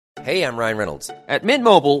Hey, I'm Ryan Reynolds. At Mint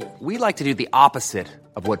Mobile, we like to do the opposite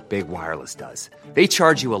of what Big Wireless does. They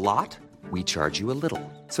charge you a lot, we charge you a little.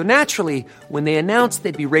 So naturally, when they announced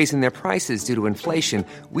they'd be raising their prices due to inflation,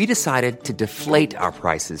 we decided to deflate our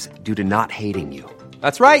prices due to not hating you.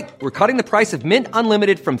 That's right. We're cutting the price of Mint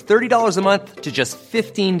Unlimited from $30 a month to just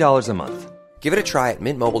 $15 a month. Give it a try at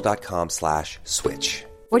mintmobile.com/switch.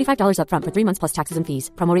 $45 up front for 3 months plus taxes and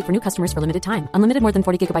fees. Promo rate for new customers for limited time. Unlimited more than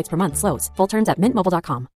 40 gigabytes per month. Slows full terms at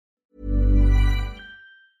mintmobile.com.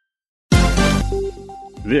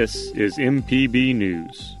 This is MPB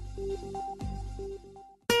News.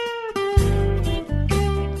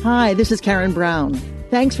 Hi, this is Karen Brown.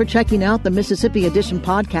 Thanks for checking out the Mississippi Edition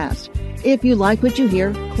podcast. If you like what you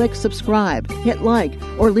hear, click subscribe, hit like,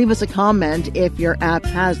 or leave us a comment if your app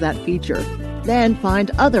has that feature. Then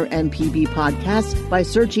find other MPB podcasts by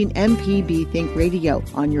searching MPB Think Radio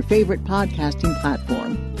on your favorite podcasting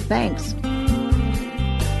platform. Thanks.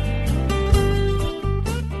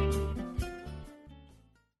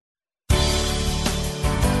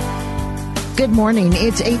 Good morning.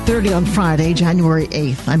 It's 8:30 on Friday, January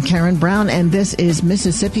 8th. I'm Karen Brown, and this is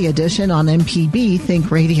Mississippi Edition on MPB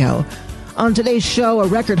Think Radio. On today's show, a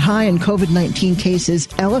record high in COVID-19 cases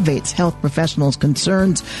elevates health professionals'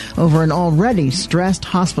 concerns over an already stressed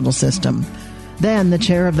hospital system. Then the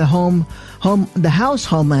chair of the House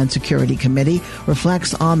Homeland Security Committee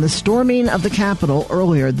reflects on the storming of the Capitol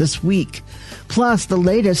earlier this week. Plus, the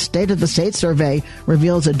latest State of the State survey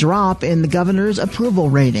reveals a drop in the governor's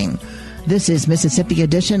approval rating. This is Mississippi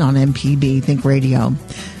Edition on MPB Think Radio.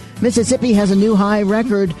 Mississippi has a new high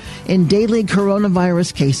record in daily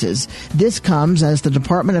coronavirus cases. This comes as the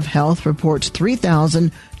Department of Health reports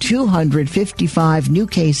 3,255 new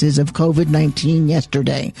cases of COVID-19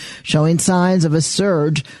 yesterday, showing signs of a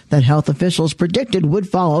surge that health officials predicted would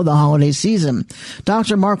follow the holiday season.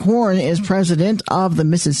 Dr. Mark Horn is president of the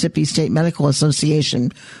Mississippi State Medical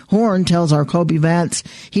Association. Horn tells our Kobe Vance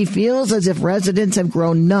he feels as if residents have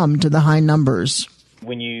grown numb to the high numbers.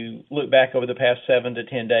 When you look back over the past 7 to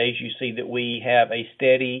 10 days, you see that we have a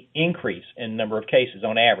steady increase in number of cases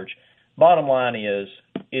on average. Bottom line is,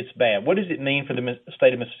 it's bad. What does it mean for the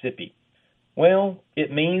state of Mississippi? Well,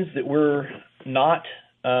 it means that we're not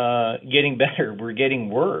getting better. We're getting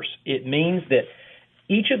worse. It means that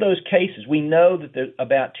each of those cases, we know that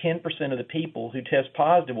about 10% of the people who test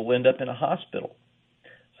positive will end up in a hospital.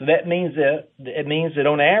 So that means that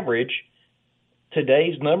on average,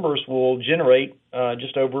 today's numbers will generate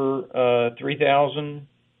just over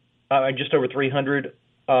 300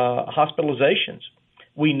 hospitalizations.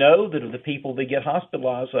 We know that of the people that get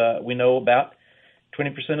hospitalized, we know about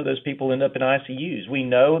 20% of those people end up in ICUs. We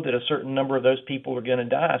know that a certain number of those people are going to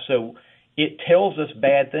die. So it tells us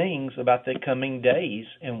bad things about the coming days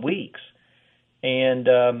and weeks.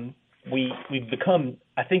 And we've become,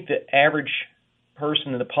 I think the average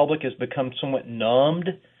person in the public has become somewhat numbed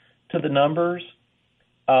to the numbers.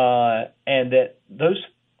 And that those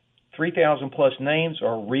 3,000 plus names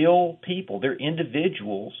are real people. They're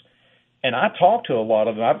individuals. And I talked to a lot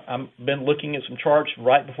of them. I've been looking at some charts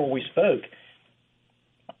right before we spoke.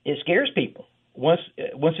 It scares people. Once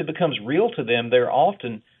it becomes real to them, they're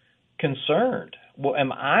often concerned. Well,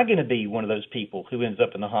 am I going to be one of those people who ends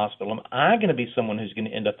up in the hospital? Am I going to be someone who's going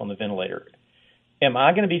to end up on the ventilator? Am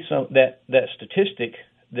I going to be that statistic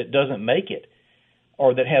that doesn't make it,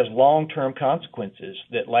 or that has long-term consequences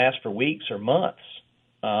that last for weeks or months?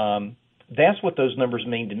 That's what those numbers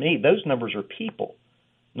mean to me. Those numbers are people,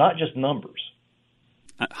 not just numbers.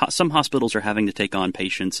 Some hospitals are having to take on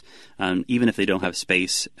patients, even if they don't have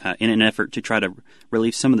space, in an effort to try to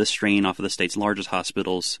relieve some of the strain off of the state's largest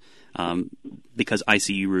hospitals, because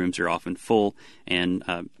ICU rooms are often full, and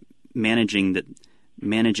managing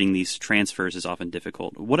these transfers is often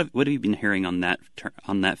difficult. What have you been hearing on that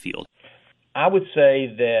field? I would say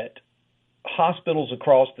that hospitals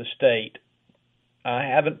across the state, I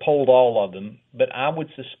haven't polled all of them, but I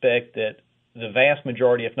would suspect that the vast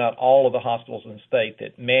majority, if not all of the hospitals in the state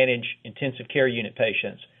that manage intensive care unit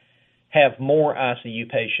patients have more ICU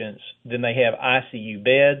patients than they have ICU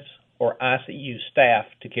beds or ICU staff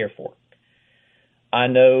to care for. I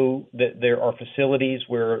know that there are facilities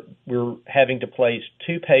where we're having to place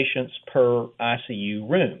 2 patients per ICU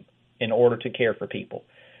room in order to care for people.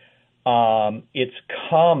 It's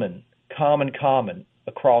common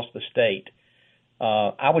across the state.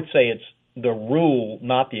 I would say it's the rule,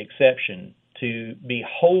 not the exception, to be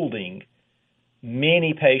holding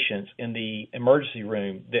many patients in the emergency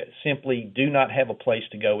room that simply do not have a place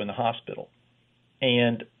to go in the hospital.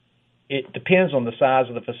 And it depends on the size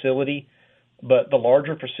of the facility, but the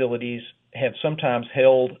larger facilities have sometimes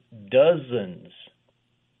held dozens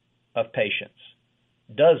of patients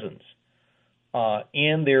dozens,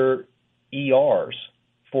 in their ERs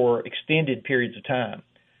for extended periods of time.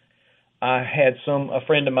 I had a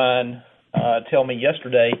friend of mine tell me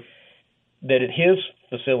yesterday that at his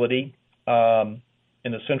facility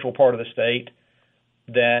in the central part of the state,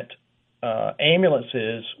 that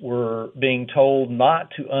ambulances were being told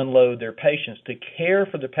not to unload their patients, to care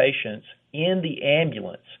for the patients in the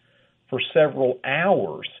ambulance for several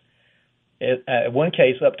hours. At one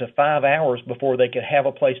case, up to 5 hours before they could have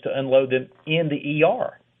a place to unload them in the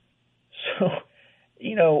ER. So,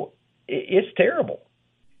 it's terrible.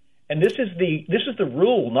 And this is the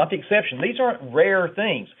rule, not the exception. These aren't rare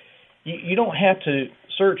things. You don't have to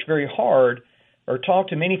search very hard or talk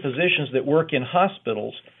to many physicians that work in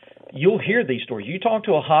hospitals. You'll hear these stories. You talk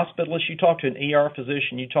to a hospitalist, you talk to an ER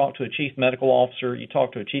physician, you talk to a chief medical officer, you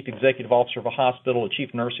talk to a chief executive officer of a hospital, a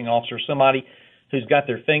chief nursing officer, somebody who's got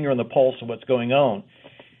their finger on the pulse of what's going on.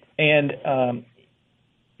 And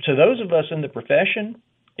to those of us in the profession,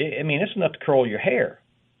 it's enough to curl your hair.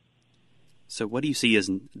 So what do you see as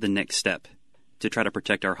the next step to try to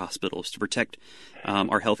protect our hospitals, to protect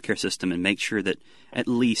our healthcare system and make sure that at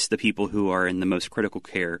least the people who are in the most critical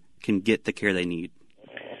care can get the care they need?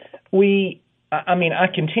 I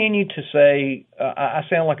continue to say, I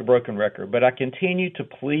sound like a broken record, but I continue to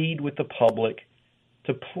plead with the public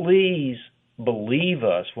to please believe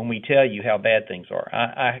us when we tell you how bad things are.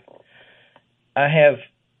 I have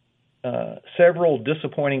several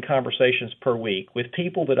disappointing conversations per week with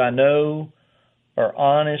people that I know are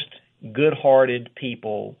honest, good-hearted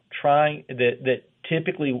people that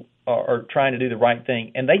typically are trying to do the right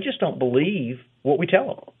thing, and they just don't believe what we tell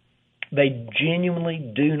them. They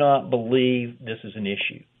genuinely do not believe this is an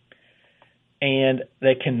issue, and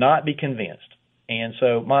they cannot be convinced. And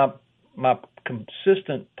so my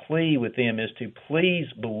consistent plea with them is to please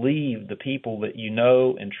believe the people that you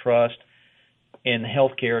know and trust in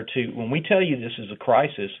healthcare. When we tell you this is a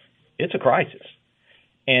crisis, it's a crisis.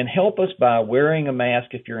 And help us by wearing a mask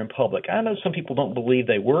if you're in public. I know some people don't believe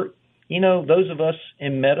they work. Those of us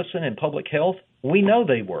in medicine and public health, we know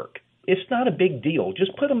they work. It's not a big deal.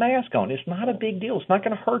 Just put a mask on. It's not a big deal. It's not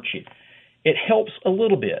going to hurt you. It helps a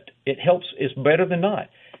little bit. It helps. It's better than not.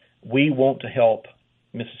 We want to help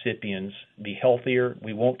Mississippians be healthier.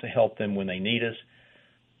 We want to help them when they need us.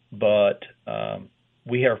 But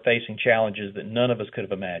we are facing challenges that none of us could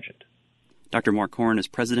have imagined. Dr. Mark Horn is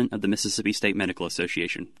president of the Mississippi State Medical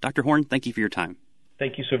Association. Dr. Horn, thank you for your time.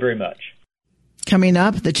 Thank you so very much. Coming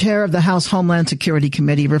up, the chair of the House Homeland Security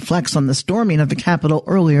Committee reflects on the storming of the Capitol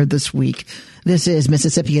earlier this week. This is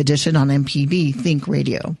Mississippi Edition on MPB Think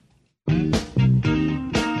Radio.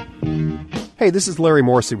 Hey, this is Larry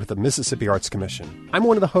Morrissey with the Mississippi Arts Commission. I'm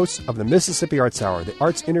one of the hosts of the Mississippi Arts Hour, the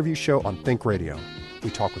arts interview show on Think Radio. We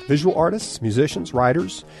talk with visual artists, musicians,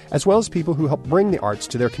 writers, as well as people who help bring the arts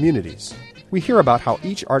to their communities. We hear about how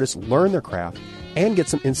each artist learned their craft and get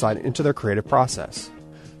some insight into their creative process.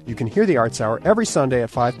 You can hear the Arts Hour every Sunday at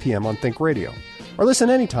 5 p.m. on Think Radio, or listen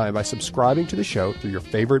anytime by subscribing to the show through your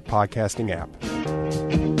favorite podcasting app.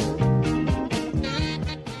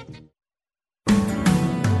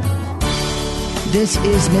 This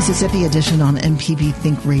is Mississippi Edition on MPB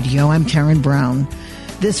Think Radio. I'm Karen Brown.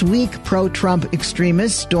 This week, pro-Trump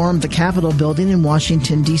extremists stormed the Capitol building in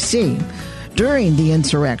Washington, D.C. During the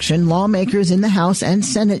insurrection, lawmakers in the House and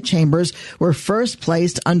Senate chambers were first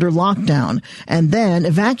placed under lockdown and then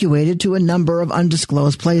evacuated to a number of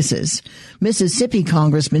undisclosed places. Mississippi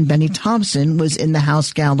Congressman Bennie Thompson was in the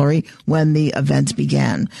House gallery when the events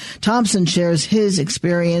began. Thompson shares his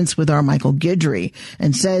experience with our Michael Guidry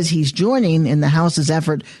and says he's joining in the House's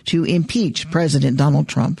effort to impeach President Donald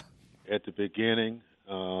Trump. At the beginning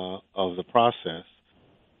of the process,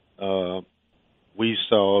 we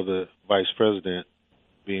saw the vice president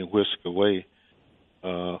being whisked away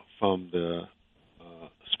from the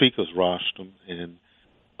speaker's rostrum and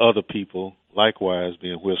other people likewise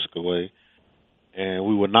being whisked away. And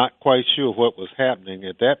we were not quite sure what was happening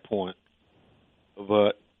at that point,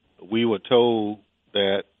 but we were told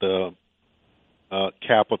that the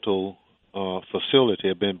Capitol facility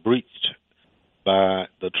had been breached by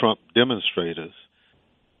the Trump demonstrators,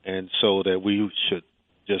 and so that we should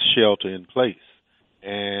just shelter in place.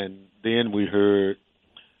 And then we heard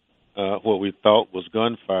what we thought was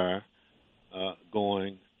gunfire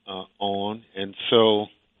going on. And so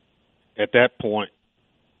at that point,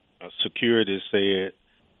 security said,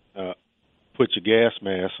 put your gas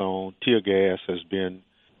mask on. Tear gas has been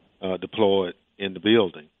deployed in the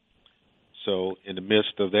building. So in the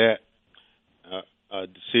midst of that, a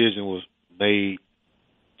decision was made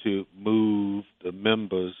to move the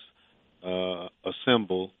members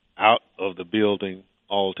assembled out of the building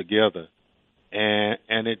altogether.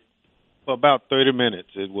 and it for about 30 minutes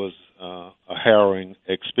it was a harrowing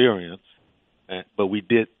experience, but we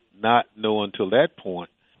did not know until that point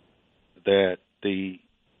that the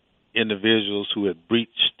individuals who had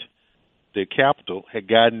breached the Capitol had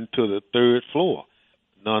gotten to the third floor.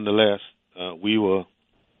 Nonetheless, we were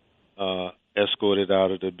escorted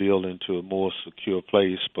out of the building to a more secure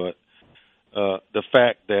place, but the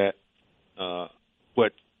fact that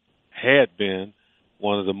what had been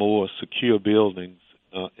one of the more secure buildings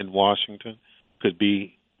in Washington could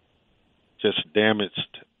be just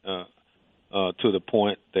damaged to the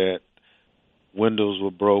point that windows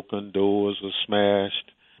were broken, doors were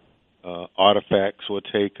smashed, artifacts were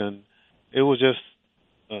taken. It was just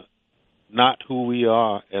not who we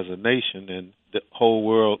are as a nation, and the whole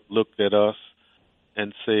world looked at us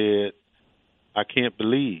and said, I can't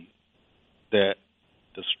believe that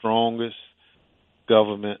the strongest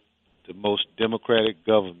government, the most democratic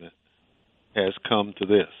government, has come to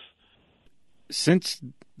this. Since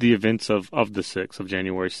the events of the 6th, of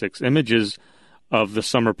January 6th, images of the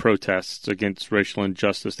summer protests against racial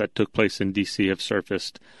injustice that took place in D.C. have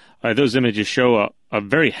surfaced. Those images show a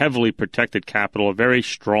very heavily protected Capitol, a very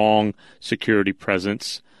strong security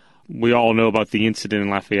presence. We all know about the incident in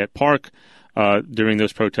Lafayette Park during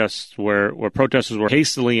those protests where protesters were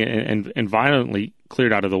hastily and violently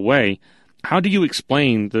cleared out of the way. How do you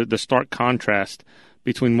explain the stark contrast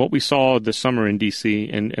between what we saw this summer in D.C.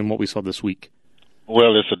 and what we saw this week?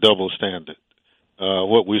 Well, it's a double standard.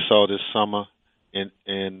 What we saw this summer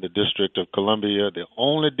in the District of Columbia, the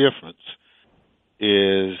only difference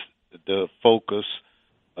is the focus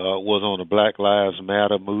was on the Black Lives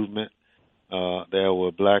Matter movement. There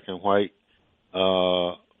were black and white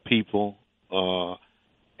people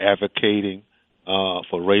advocating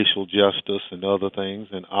for racial justice and other things,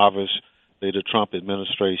 and obviously the Trump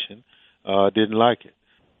administration didn't like it.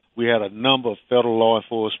 We had a number of federal law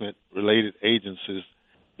enforcement related agencies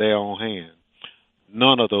there on hand.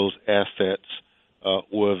 None of those assets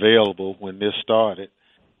were available when this started.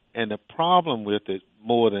 And the problem with it,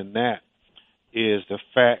 more than that, is the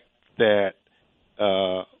fact that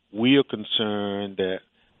we are concerned that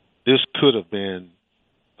this could have been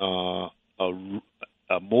a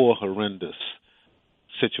more horrendous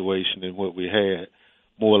situation than what we had.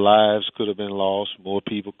 More lives could have been lost, more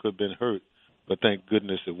people could have been hurt, but thank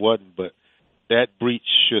goodness it wasn't. But that breach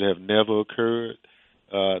should have never occurred.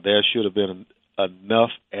 There should have been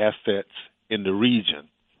enough assets in the region,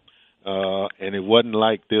 and it wasn't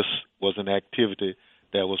like this was an activity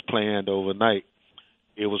that was planned overnight.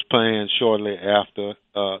 It was planned shortly after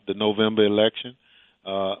the November election.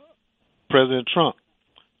 President Trump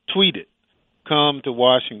tweeted, "Come to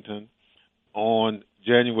Washington on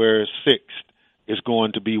January 6th. It's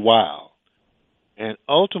going to be wild." And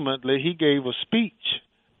ultimately, he gave a speech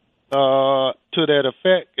to that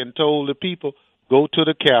effect and told the people, go to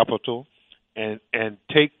the Capitol and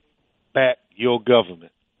take back your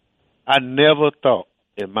government. I never thought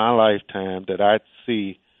in my lifetime that I'd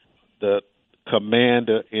see the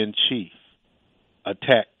commander-in-chief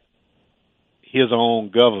attack his own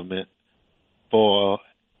government for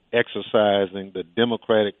exercising the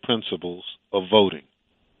democratic principles of voting.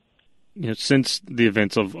 You know, since the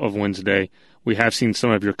events of Wednesday, we have seen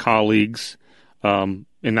some of your colleagues in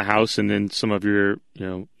the House and then some of your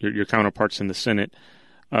counterparts in the Senate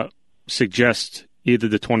suggest either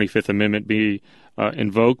the 25th Amendment be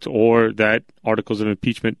invoked or that articles of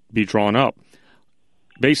impeachment be drawn up.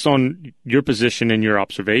 Based on your position and your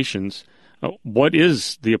observations, what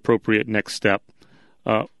is the appropriate next step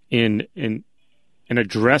in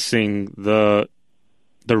addressing the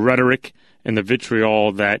rhetoric and the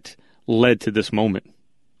vitriol that led to this moment?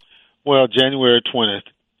 Well, January 20th,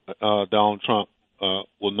 Donald Trump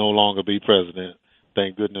will no longer be president.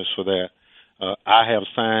 Thank goodness for that. I have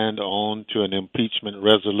signed on to an impeachment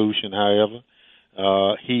resolution, however.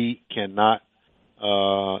 He cannot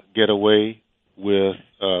get away with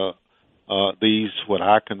these, what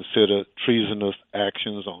I consider treasonous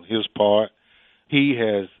actions on his part. He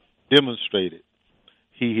has demonstrated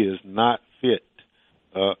he is not fit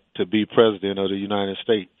to be president of the United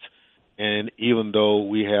States. And even though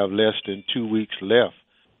we have less than 2 weeks left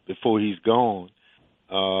before he's gone,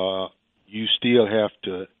 you still have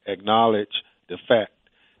to acknowledge the fact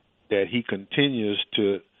that he continues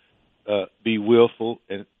to be willful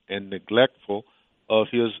and neglectful of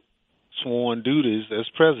his sworn duties as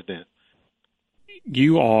president.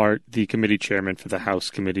 You are the committee chairman for the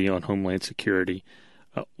House Committee on Homeland Security.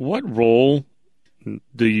 What role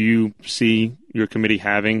do you see your committee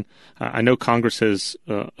having? I know Congress has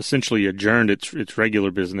essentially adjourned its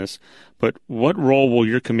regular business, but what role will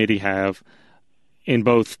your committee have in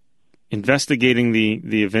both investigating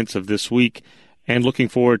the events of this week and looking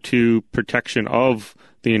forward to protection of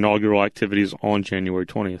the inaugural activities on January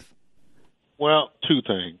 20th? Well, two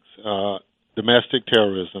things. Domestic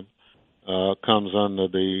terrorism comes under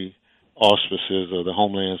the auspices of the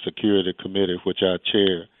Homeland Security Committee, which I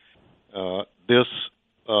chair. This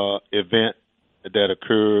event that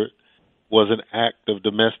occurred was an act of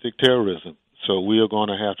domestic terrorism. So we are going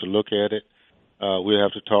to have to look at it. We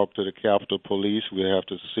have to talk to the Capitol Police. We have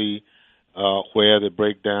to see where the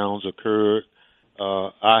breakdowns occurred.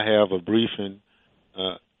 I have a briefing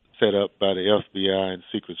set up by the FBI and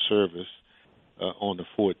Secret Service on the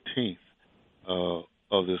 14th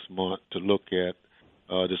of this month to look at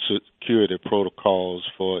the security protocols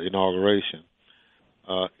for inauguration.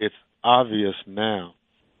 It's obvious now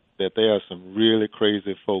that there are some really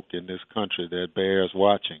crazy folk in this country that bears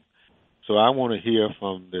watching. So I want to hear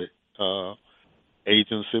from the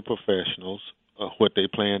agency professionals what they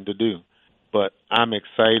plan to do. But I'm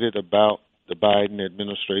excited about the Biden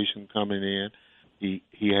administration coming in. He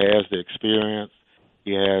has the experience.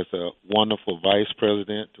 He has a wonderful vice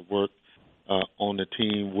president to work on the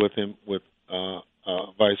team with him, with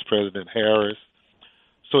Vice President Harris.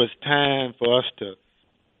 So it's time for us to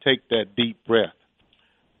take that deep breath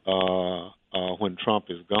when Trump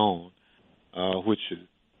is gone, which is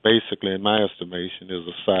basically, in my estimation, is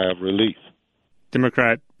a sigh of relief.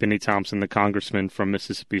 Democrat Bennie Thompson, the congressman from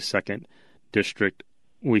Mississippi's 2nd District,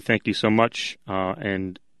 we thank you so much,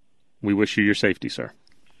 and we wish you your safety, sir.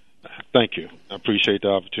 Thank you. I appreciate the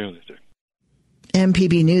opportunity.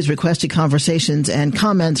 MPB News requested conversations and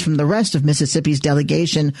comments from the rest of Mississippi's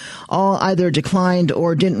delegation. All either declined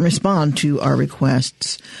or didn't respond to our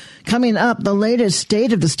requests. Coming up, the latest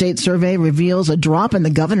State of the State survey reveals a drop in the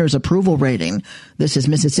governor's approval rating. This is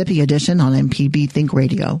Mississippi Edition on MPB Think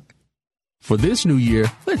Radio. For this new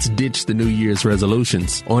year, let's ditch the New Year's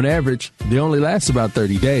resolutions. On average, they only last about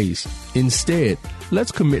 30 days. Instead,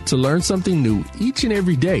 let's commit to learn something new each and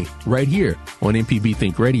every day right here on MPB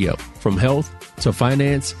Think Radio. From health to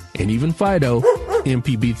finance and even Fido,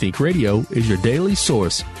 MPB Think Radio is your daily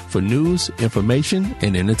source for news, information,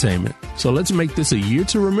 and entertainment. So let's make this a year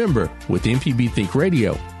to remember with MPB Think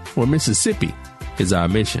Radio, where Mississippi is our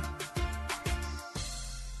mission.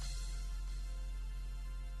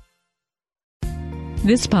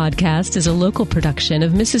 This podcast is a local production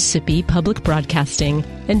of Mississippi Public Broadcasting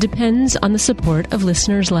and depends on the support of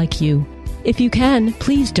listeners like you. If you can,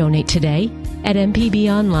 please donate today at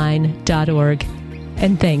mpbonline.org.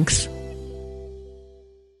 And thanks.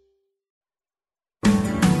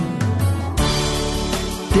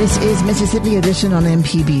 This is Mississippi Edition on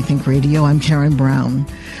MPB Think Radio. I'm Karen Brown.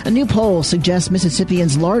 A new poll suggests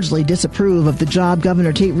Mississippians largely disapprove of the job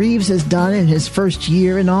Governor Tate Reeves has done in his first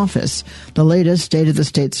year in office. The latest State of the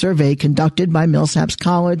State survey conducted by Millsaps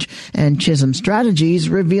College and Chisholm Strategies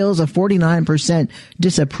reveals a 49%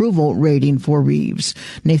 disapproval rating for Reeves.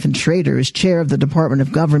 Nathan Schrader is chair of the Department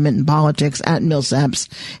of Government and Politics at Millsaps.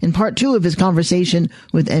 In part 2 of his conversation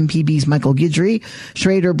with MPB's Michael Guidry,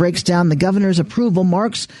 Schrader breaks down the governor's approval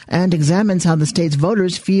marks and examines how the state's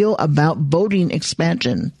voters feel about voting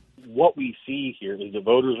expansion. What we see here is the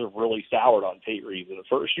voters have really soured on Tate Reeves in the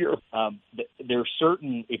first year. There are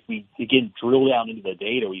certain, if we again drill down into the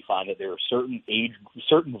data, we find that there are certain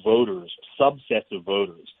voters, subsets of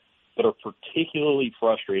voters, that are particularly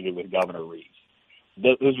frustrated with Governor Reeves.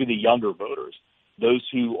 Those are the younger voters, those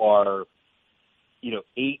who are,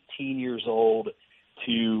 18 years old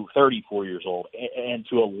to 34 years old, and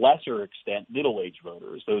to a lesser extent, middle-aged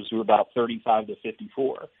voters, those who are about 35 to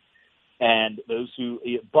 54. And those who,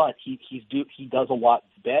 but he does a lot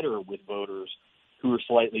better with voters who are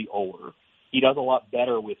slightly older. He does a lot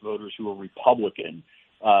better with voters who are Republican.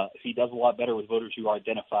 He does a lot better with voters who are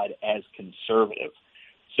identified as conservative.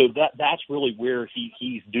 So that's really where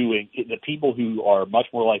he's doing. The people who are much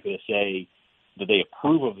more likely to say that they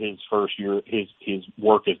approve of his first year, his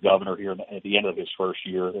work as governor here at the end of his first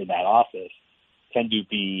year in that office, tend to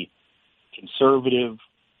be conservative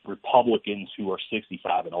Republicans who are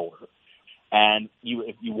 65 and older. And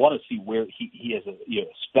if you want to see where he has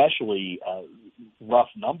especially rough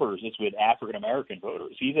numbers, it's with African American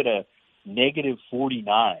voters. He's at a negative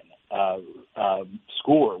 49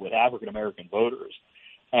 score with African American voters.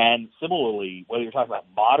 And similarly, whether you're talking about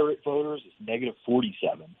moderate voters, it's negative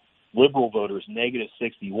 47. Liberal voters, negative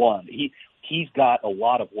 61. He's got a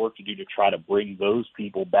lot of work to do to try to bring those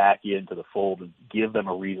people back into the fold and give them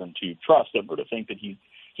a reason to trust him or to think that he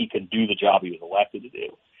can do the job he was elected to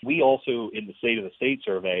do. We also, in the State of the State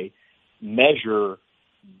survey, measure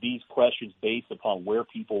these questions based upon where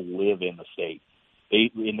people live in the state.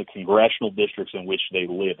 in the congressional districts in which they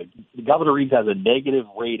live. Governor Reeves has a negative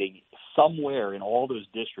rating somewhere in all those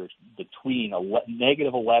districts between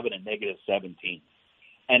negative 11 and negative 17.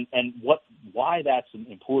 And why that's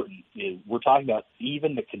important is we're talking about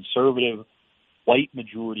even the conservative, white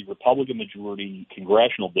majority, Republican majority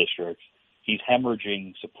congressional districts. He's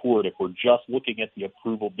hemorrhaging support if we're just looking at the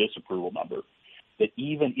approval-disapproval number. That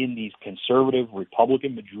even in these conservative,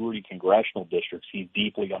 Republican majority congressional districts, he's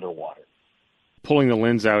deeply underwater. Pulling the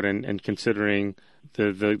lens out and considering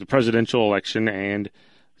the presidential election and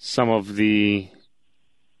some of the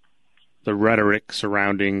rhetoric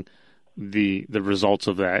surrounding the results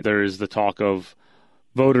of that. There is the talk of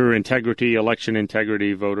voter integrity, election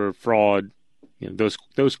integrity, voter fraud,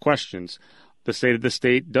 those questions. The State of the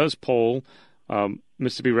State does poll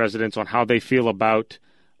Mississippi residents on how they feel about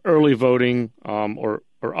early voting or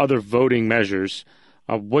other voting measures.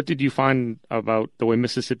 What did you find about the way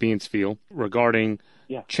Mississippians feel regarding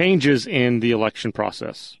changes in the election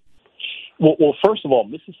process? Well, first of all,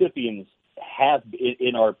 Mississippians have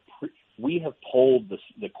we have polled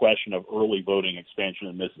the question of early voting expansion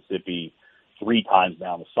in Mississippi 3 times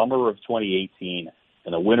now: in the summer of 2018,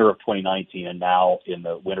 in the winter of 2019, and now in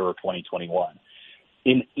the winter of 2021.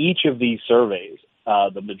 In each of these surveys,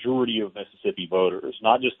 the majority of Mississippi voters,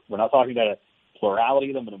 we're not talking about a plurality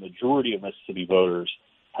of them, but a majority of Mississippi voters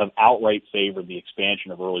have outright favored the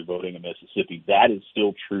expansion of early voting in Mississippi. That is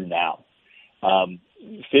still true now.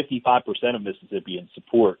 55% of Mississippians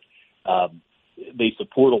support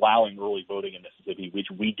allowing early voting in Mississippi, which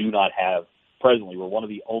we do not have presently. We're one of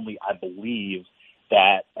the only, I believe,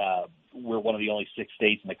 that we're one of the only 6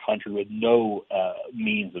 states in the country with no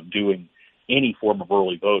means of doing any form of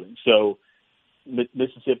early voting. So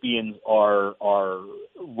Mississippians are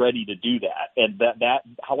ready to do that. And that,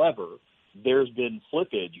 however, there's been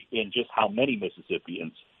slippage in just how many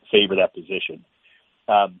Mississippians favor that position.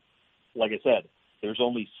 Like I said, there's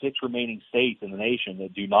only 6 remaining states in the nation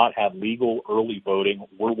that do not have legal early voting.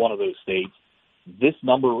 We're one of those states. This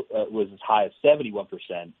number was as high as 71%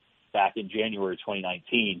 back in January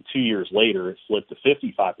 2019. 2 years later, it slipped to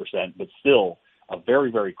 55%, but still a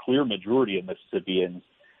very, very clear majority of Mississippians,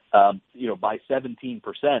 by 17%,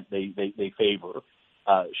 they favor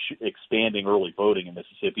expanding early voting in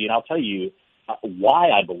Mississippi. And I'll tell you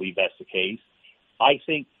why I believe that's the case. I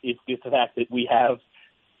think it's the fact that we have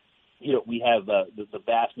the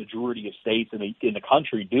vast majority of states in the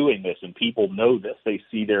country doing this, and people know this. They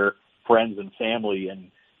see their friends and family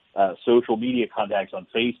and social media contacts on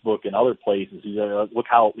Facebook and other places. Look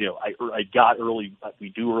how I got early. We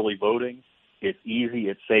do early voting. It's easy.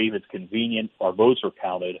 It's safe. It's convenient. Our votes are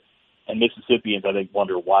counted. And Mississippians, I think,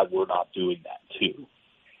 wonder why we're not doing that too.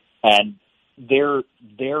 And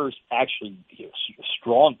there's actually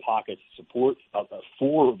strong pockets of support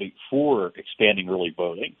for expanding early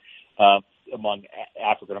voting among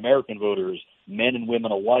African American voters, men and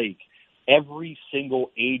women alike. Every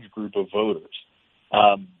single age group of voters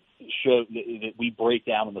show that we break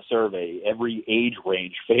down in the survey. Every age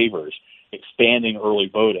range favors expanding early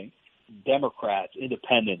voting. Democrats,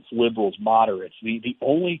 independents, liberals, moderates. The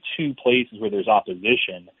only 2 places where there's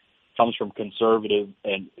opposition comes from conservatives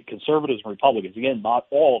and Republicans. Again, not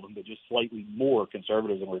all of them, but just slightly more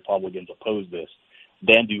conservatives and Republicans oppose this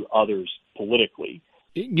than do others politically.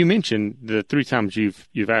 You mentioned the 3 times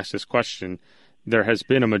you've asked this question, there has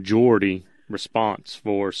been a majority response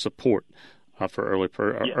for support for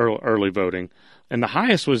early voting, and the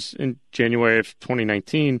highest was in January of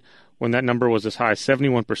 2019. When that number was as high as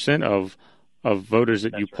 71% of voters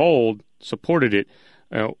that you polled supported it.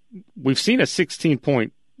 We've seen a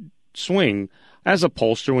 16-point swing. As a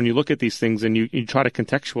pollster, when you look at these things and you try to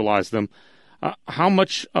contextualize them, how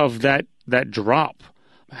much of that drop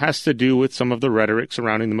has to do with some of the rhetoric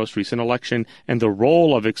surrounding the most recent election and the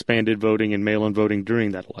role of expanded voting and mail-in voting during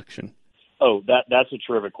that election? Oh, that's a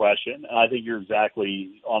terrific question. I think you're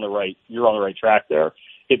exactly on the right track there.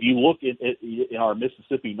 If you look in our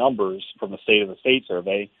Mississippi numbers from the State of the State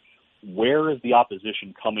survey, where is the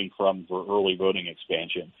opposition coming from for early voting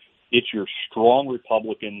expansion? It's your strong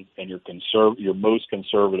Republicans and your most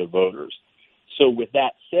conservative voters. So with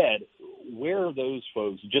that said, where are those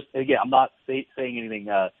folks? Just again, I'm not saying anything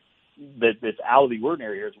that's out of the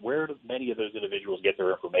ordinary here. It's where do many of those individuals get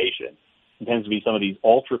their information? It tends to be some of these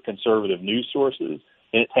ultra-conservative news sources,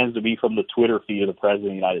 and it tends to be from the Twitter feed of the President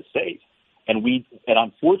of the United States. And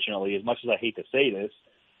unfortunately, as much as I hate to say this,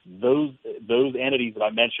 those entities that I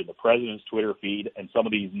mentioned, the President's Twitter feed and some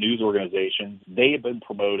of these news organizations, they have been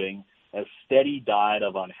promoting a steady diet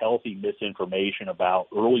of unhealthy misinformation about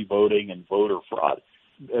early voting and voter fraud.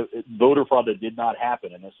 voter fraud that did not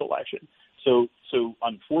happen in this election. So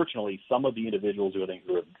unfortunately, some of the individuals who I think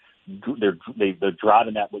they're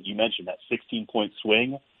driving that, what you mentioned, that 16-point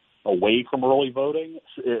swing away from early voting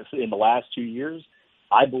in the last 2 years.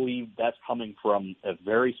 I believe that's coming from a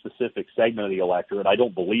very specific segment of the electorate. I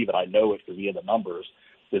don't believe it. I know it because we have the numbers.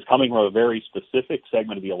 It's coming from a very specific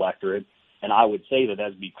segment of the electorate, and I would say that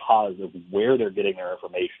that's because of where they're getting their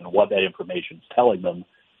information, what that information is telling them,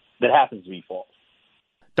 that happens to be false.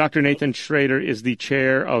 Dr. Nathan Schrader is the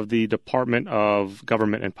chair of the Department of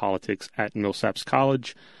Government and Politics at Millsaps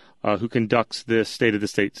College, who conducts this State of the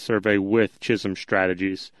State survey with Chisholm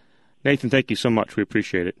Strategies. Nathan, thank you so much. We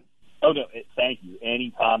appreciate it. Oh, no, thank you.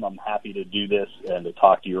 Anytime, I'm happy to do this and to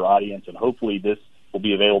talk to your audience, and hopefully this will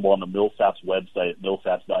be available on the Millsaps website at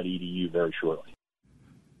millsaps.edu very shortly.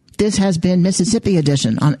 This has been Mississippi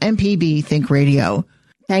Edition on MPB Think Radio.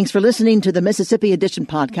 Thanks for listening to the Mississippi Edition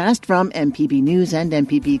podcast from MPB News and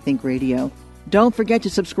MPB Think Radio. Don't forget to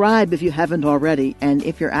subscribe if you haven't already, and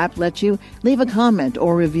if your app lets you, leave a comment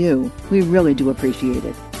or review. We really do appreciate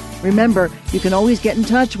it. Remember, you can always get in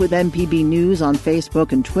touch with MPB News on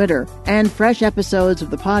Facebook and Twitter, and fresh episodes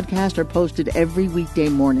of the podcast are posted every weekday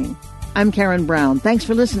morning. I'm Karen Brown. Thanks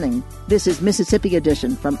for listening. This is Mississippi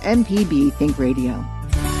Edition from MPB Think Radio.